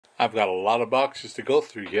I've got a lot of boxes to go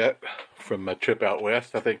through yet from my trip out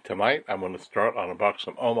west. I think tonight I'm going to start on a box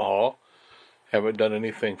from Omaha. Haven't done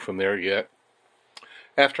anything from there yet.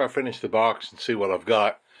 After I finish the box and see what I've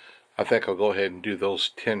got, I think I'll go ahead and do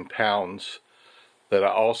those 10 pounds that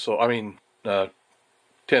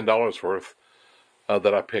 $10 worth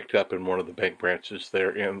that I picked up in one of the bank branches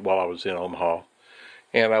there while I was in Omaha.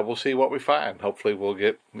 And we'll see what we find. Hopefully we'll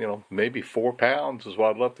get, maybe 4 pounds is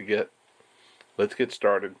what I'd love to get. Let's get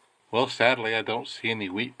started. Well, sadly, I don't see any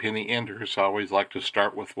wheat penny enders. I always like to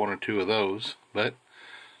start with 1 or 2 of those, but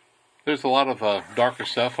there's a lot of darker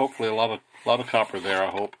stuff. Hopefully a lot of copper there, I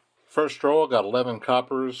hope. First row, I got 11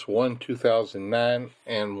 coppers, 1 2009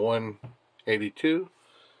 and 1 82.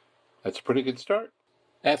 That's a pretty good start.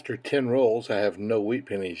 After 10 rolls, I have no wheat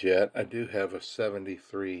pennies yet. I do have a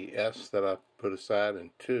 73S that I put aside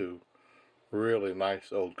and 2 really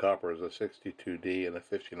nice old coppers, a 62D and a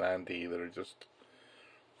 59D that are just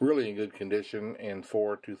really in good condition, and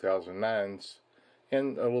 4 2009s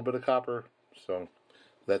and a little bit of copper. So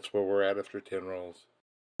that's where we're at after 10 rolls.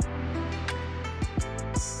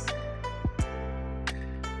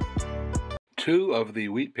 Two of the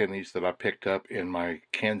wheat pennies that I picked up in my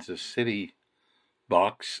Kansas City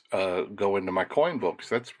box go into my coin books.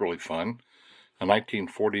 That's really fun. A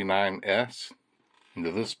 1949S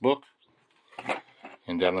into this book,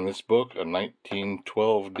 and down in this book a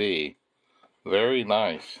 1912D. Very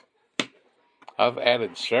nice. I've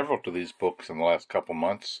added several to these books in the last couple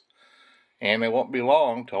months, and it won't be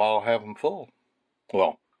long till I'll have them full.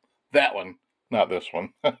 Well, that one, not this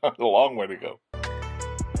one. A long way to go.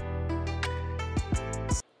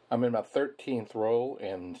 I'm in my 13th roll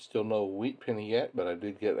and still no wheat penny yet, but I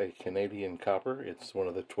did get a Canadian copper. It's one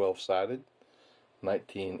of the 12-sided,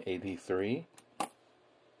 1983.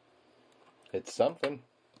 It's something.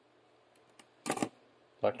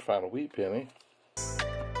 Like to find a wheat penny.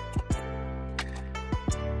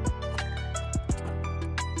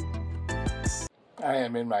 I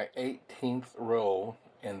am in my 18th row,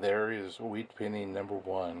 and there is wheat penny number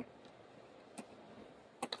 1.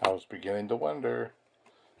 I was beginning to wonder.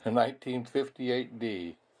 A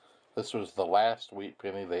 1958D. This was the last wheat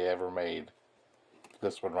penny they ever made.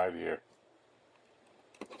 This one right here.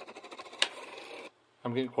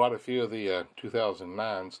 I'm getting quite a few of the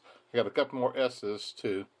 2009s. I got a couple more S's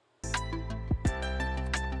too.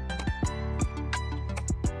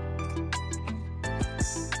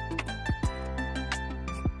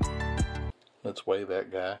 Let's weigh that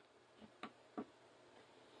guy.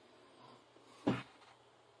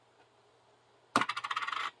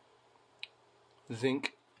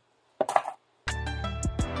 Zinc.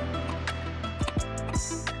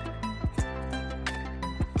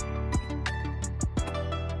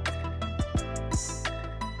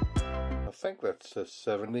 I think that says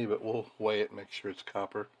 70, but we'll weigh it and make sure it's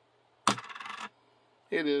copper.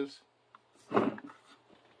 It is.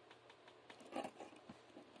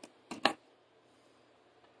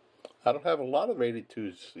 I don't have a lot of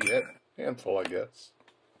 82s yet. Handful, I guess.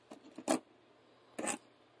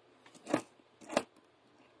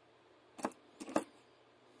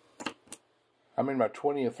 I'm in my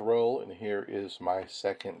 20th roll, and here is my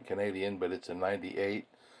second Canadian, but it's a 98,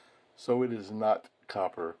 so it is not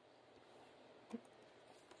copper.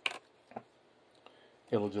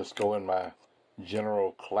 It'll just go in my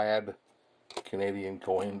general clad Canadian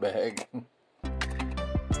coin bag.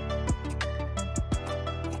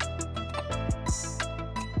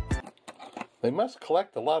 They must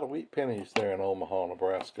collect a lot of wheat pennies there in Omaha,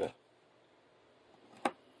 Nebraska.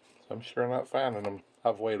 So I'm sure not finding them.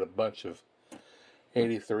 I've weighed a bunch of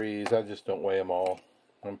 83s. I just don't weigh them all.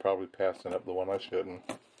 I'm probably passing up the one I shouldn't.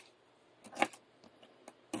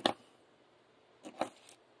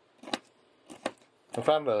 I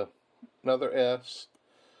found another S.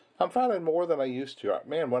 I'm finding more than I used to.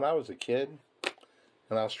 Man, when I was a kid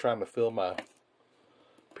and I was trying to fill my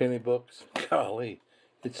penny books, golly,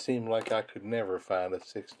 it seemed like I could never find a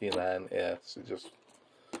 69S.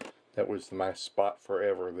 That was my spot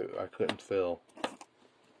forever that I couldn't fill.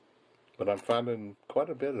 But I'm finding quite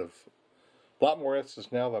a lot more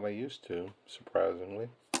S's now than I used to, surprisingly.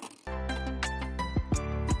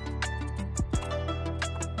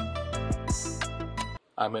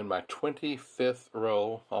 I'm in my 25th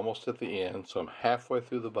row, almost at the end, so I'm halfway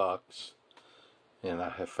through the box, and I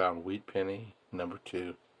have found wheat penny number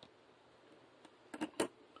 2.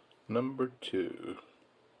 Number 2.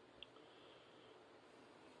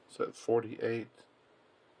 Is that 48?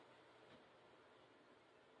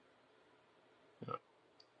 Yeah.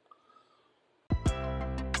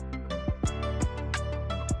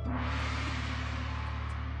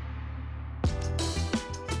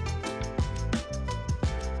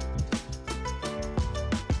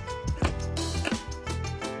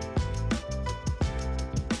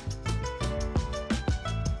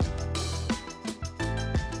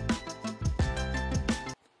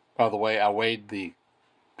 By the way, I weighed the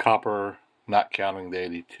copper, not counting the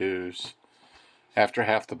 82s, after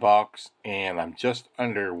half the box, and I'm just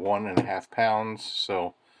under 1.5 pounds.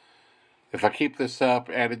 So if I keep this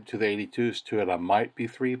up, added to the 82s to it, I might be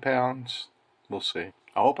 3 pounds. We'll see.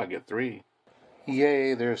 I hope I get 3.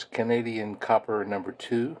 Yay, there's Canadian copper number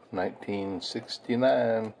 2,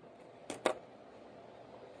 1969.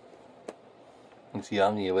 It's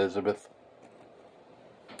young Elizabeth.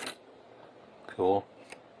 Cool.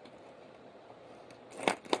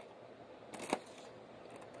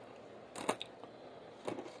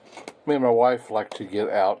 Me and my wife like to get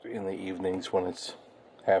out in the evenings when it's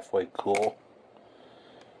halfway cool.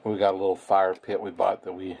 We got a little fire pit we bought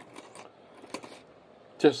that we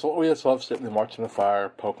just love sitting and watching the fire,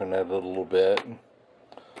 poking at it a little bit.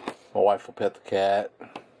 My wife will pet the cat.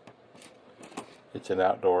 It's an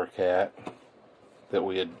outdoor cat that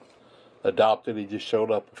we had adopted. He just showed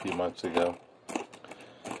up a few months ago.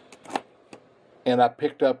 And I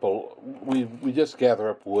picked up we just gather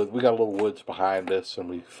up wood. We got a little woods behind us, and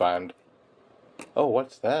we find, oh,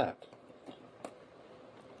 what's that?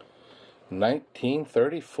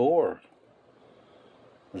 1934.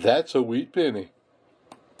 That's a wheat penny.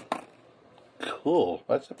 Cool.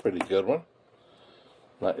 That's a pretty good one.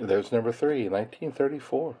 There's number 3,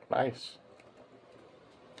 1934. Nice.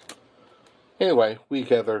 Anyway, we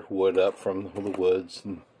gather wood up from the woods,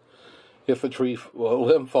 and if a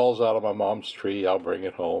limb falls out of my mom's tree, I'll bring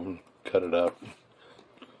it home and cut it up.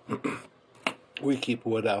 We keep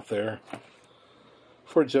wood out there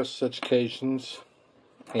for just such occasions.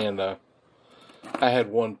 And I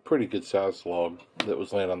had one pretty good sized log that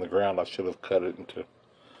was laying on the ground. I should have cut it into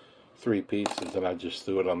 3 pieces, and I just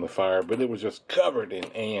threw it on the fire. But it was just covered in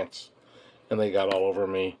ants, and they got all over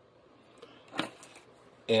me.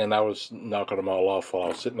 And I was knocking them all off while I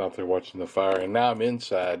was sitting out there watching the fire. And now I'm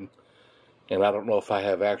inside, and I don't know if I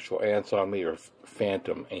have actual ants on me or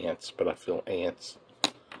phantom ants, but I feel ants.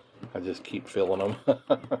 I just keep feeling them.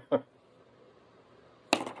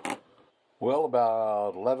 Well,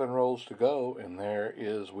 about 11 rolls to go, and there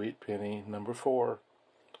is wheat penny number 4.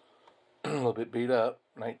 A little bit beat up,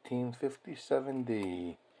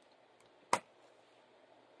 1957D.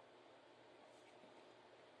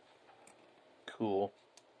 Cool.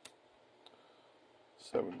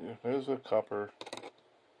 70. There's a copper.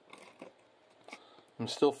 I'm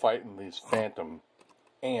still fighting these phantom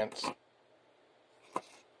ants.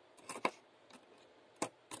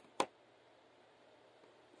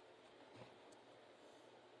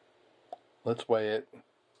 Let's weigh it.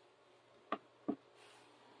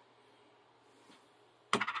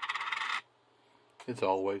 It's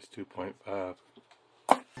always 2.5.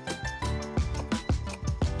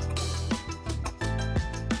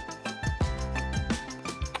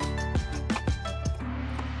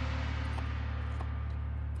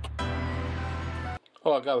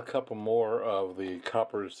 Oh, I got a couple more of the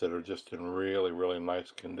coppers that are just in really, really nice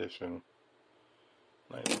condition.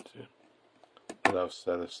 92. That I've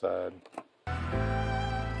set aside.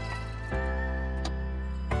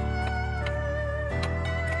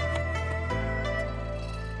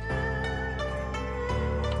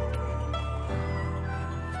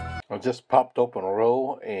 I just popped open a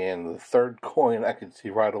roll, and the third coin I could see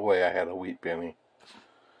right away I had a wheat penny.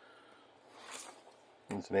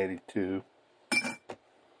 It's an 82.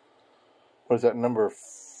 What is that, number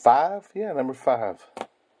 5? Yeah, number 5.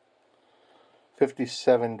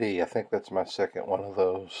 57D. I think that's my second one of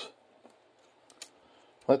those.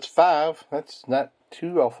 That's 5. That's not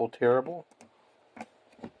too awful terrible.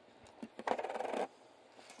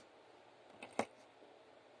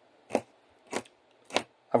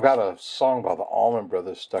 I've got a song by the Allman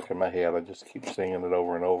Brothers stuck in my head. I just keep singing it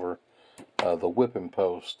over and over. The whipping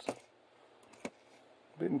post.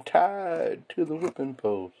 Been tied to the whipping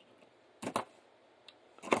post.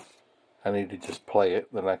 I need to just play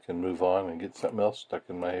it, then I can move on and get something else stuck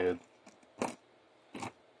in my head.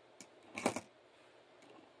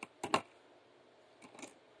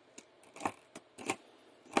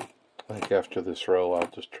 I think after this roll, I'll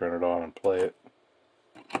just turn it on and play it.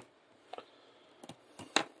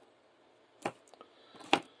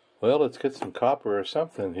 Well, let's get some copper or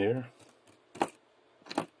something here.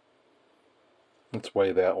 Let's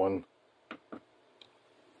weigh that one.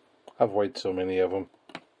 I've weighed so many of them.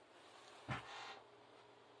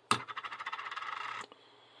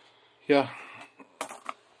 Yeah.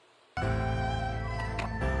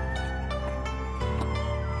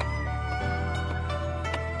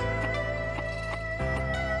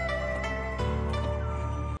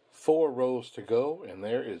 Four rows to go, and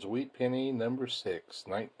there is wheat penny number 6,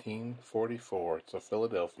 1944. It's a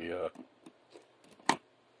Philadelphia.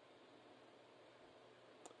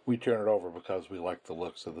 We turn it over because we like the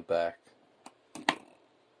looks of the back.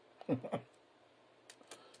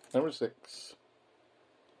 Number 6.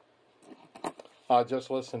 I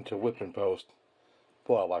just listened to Whip and Post.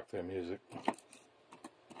 Boy, I like their music.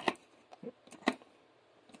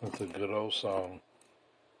 It's a good old song.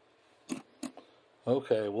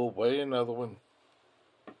 Okay, we'll weigh another one.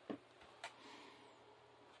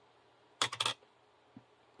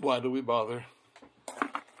 Why do we bother?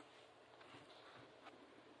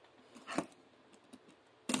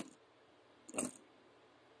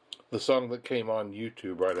 The song that came on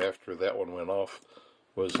YouTube right after that one went off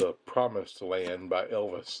was Promised Land by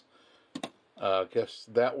Elvis. I guess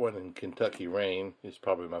that one and Kentucky Rain is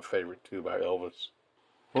probably my favorite too by Elvis.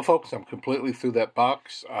 Well, folks, I'm completely through that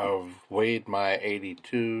box. I've weighed my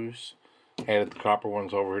 82s, added the copper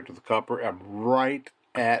ones over here to the copper. I'm right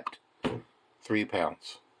at 3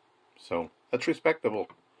 pounds. So that's respectable.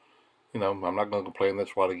 You know, I'm not going to complain.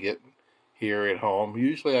 That's what I get here at home.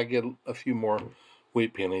 Usually I get a few more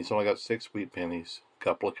wheat pennies. Only got 6 wheat pennies, a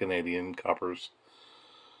couple of Canadian coppers.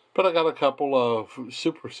 But I got a couple of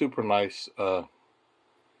super nice older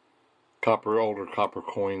copper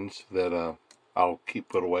coins that I'll keep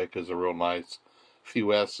put away because they're real nice. A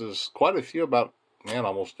few S's, quite a few, about, man,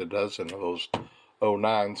 almost a dozen of those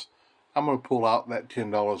 09s. I'm going to pull out that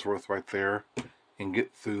 $10 worth right there and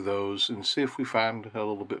get through those and see if we find a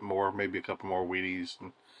little bit more, maybe a couple more Wheaties,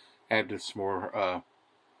 and add some more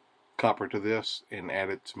copper to this and add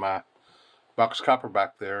it to my box copper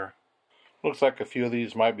back there. Looks like a few of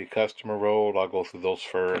these might be customer rolled. I'll go through those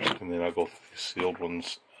first, and then I'll go through the sealed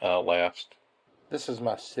ones last. This is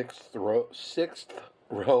my sixth row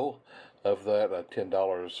of that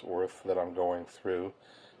 $10 worth that I'm going through.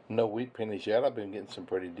 No wheat pennies yet. I've been getting some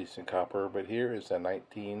pretty decent copper, but here is a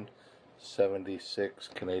 1976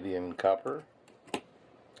 Canadian copper.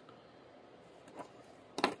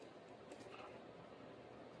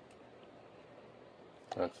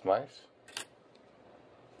 That's nice.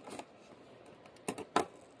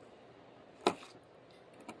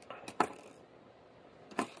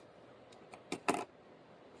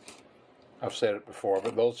 I've said it before,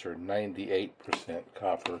 but those are 98%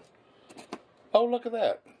 copper. Oh, look at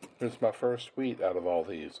that. There's my first wheat out of all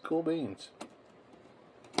these. Cool beans.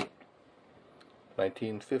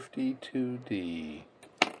 1952D.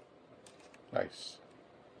 Nice.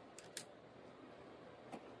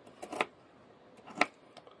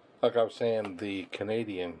 Like I was saying, the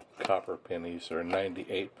Canadian copper pennies are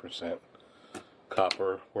 98%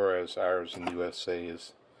 copper, whereas ours in the USA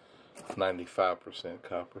is 95%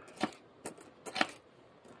 copper.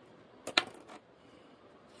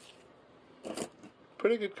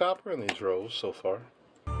 Pretty good copper in these rolls so far.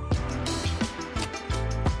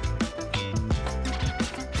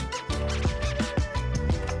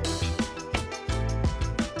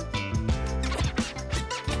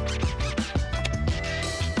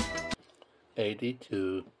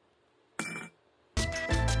 $82.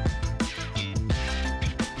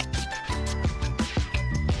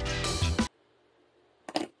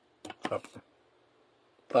 Copper.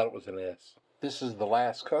 Thought it was an S. This is the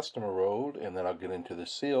last customer rolled, and then I'll get into the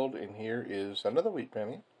sealed, and here is another wheat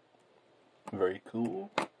penny. Very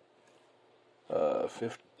cool.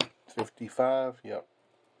 55, yep.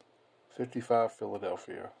 55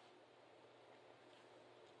 Philadelphia.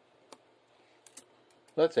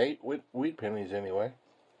 That's 8 wheat pennies anyway.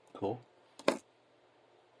 Cool.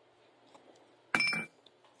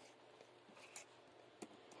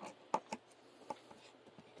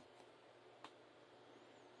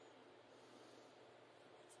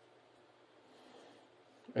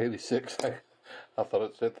 $86. I thought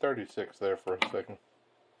it said 36 there for a second.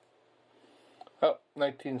 Oh,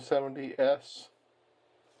 1970 S.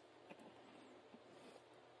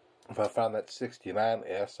 If I find that 69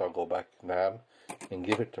 S, I'll go back down and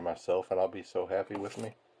give it to myself, and I'll be so happy with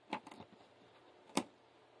me.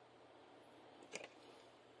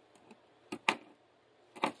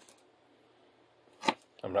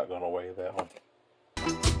 I'm not going to weigh that one.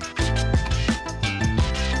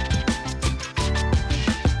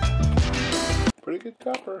 Pretty good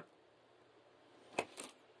copper.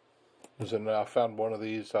 I found one of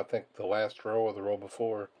these, I think the last row or the row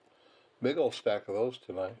before. Big old stack of those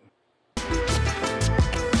tonight.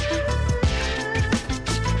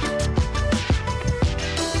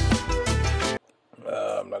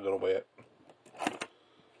 I'm not going to weigh it.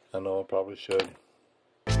 I know I probably should.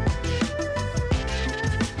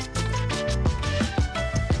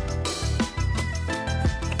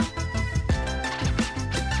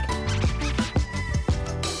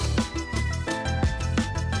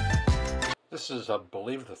 This is, I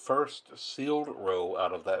believe, the first sealed roll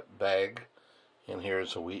out of that bag And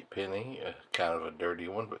here's a wheat penny, kind of a dirty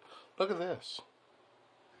one, but look at this.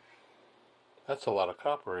 That's a lot of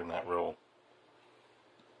copper in that roll.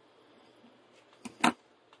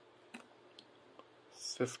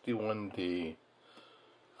 51D.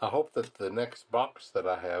 I hope that the next box that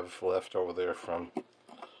I have left over there from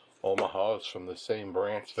Omaha is from the same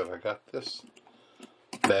branch that I got this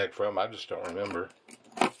bag from. I just don't remember.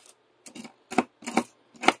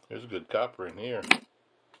 There's good copper in here.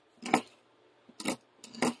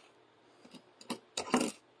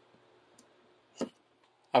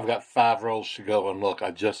 I've got 5 rolls to go, and look,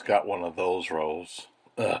 I just got one of those rolls.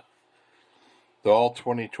 They're all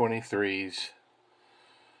 2023s.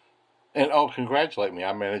 And oh, congratulate me.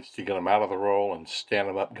 I managed to get them out of the roll and stand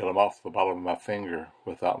them up, get them off the bottom of my finger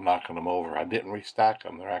without knocking them over. I didn't restack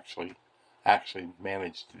them. They're actually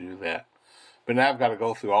managed to do that. But now I've got to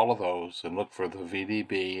go through all of those and look for the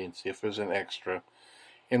VDB and see if there's an extra.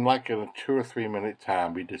 In like a 2 or 3 minute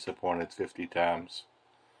time, be disappointed 50 times.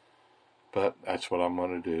 But that's what I'm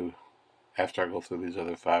going to do after I go through these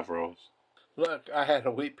other 5 rows. Look, I had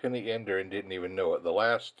a wheat penny ender and didn't even know it. The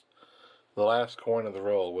last coin of the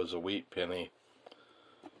roll was a wheat penny.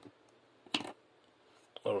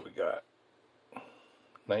 What have we got?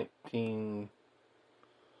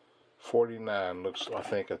 1949. I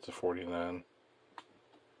think that's a 49.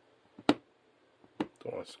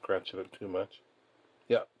 Don't want to scratch it up too much.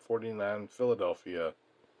 Yep, 49 Philadelphia.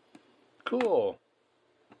 Cool.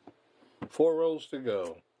 4 rows to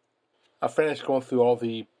go. I finished going through all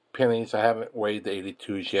the pennies. I haven't weighed the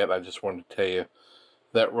 82s yet. I just wanted to tell you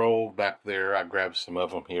that roll back there, I grabbed some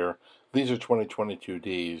of them here. These are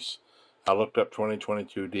 2022Ds. I looked up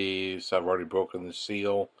 2022Ds. I've already broken the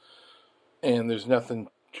seal. And there's nothing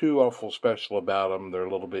too awful special about them. They're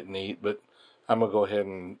a little bit neat, but I'm going to go ahead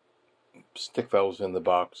and stick those in the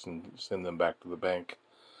box and send them back to the bank.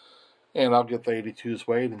 And I'll get the 82s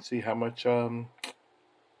weighed and see how much, how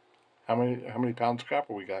many pounds of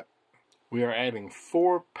copper we got. We are adding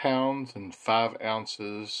 4 pounds and 5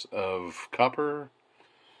 ounces of copper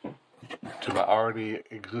to my already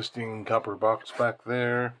existing copper box back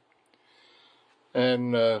there.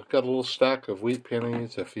 And got a little stack of wheat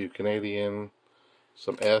pennies, a few Canadian,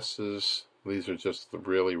 some S's. These are just the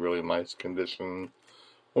really, really nice condition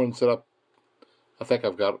ones that I think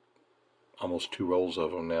I've got almost 2 rolls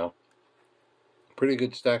of them now. Pretty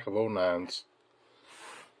good stack of 09s.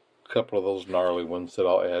 A couple of those gnarly ones that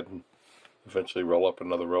I'll add and eventually roll up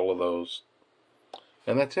another roll of those.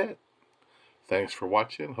 And that's it. Thanks for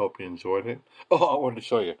watching. Hope you enjoyed it. Oh, I wanted to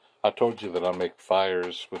show you. I told you that I make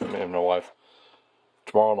fires with me and my wife.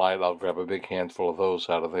 Tomorrow night I'll grab a big handful of those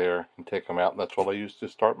out of there and take them out. And that's what I use to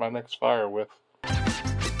start my next fire with.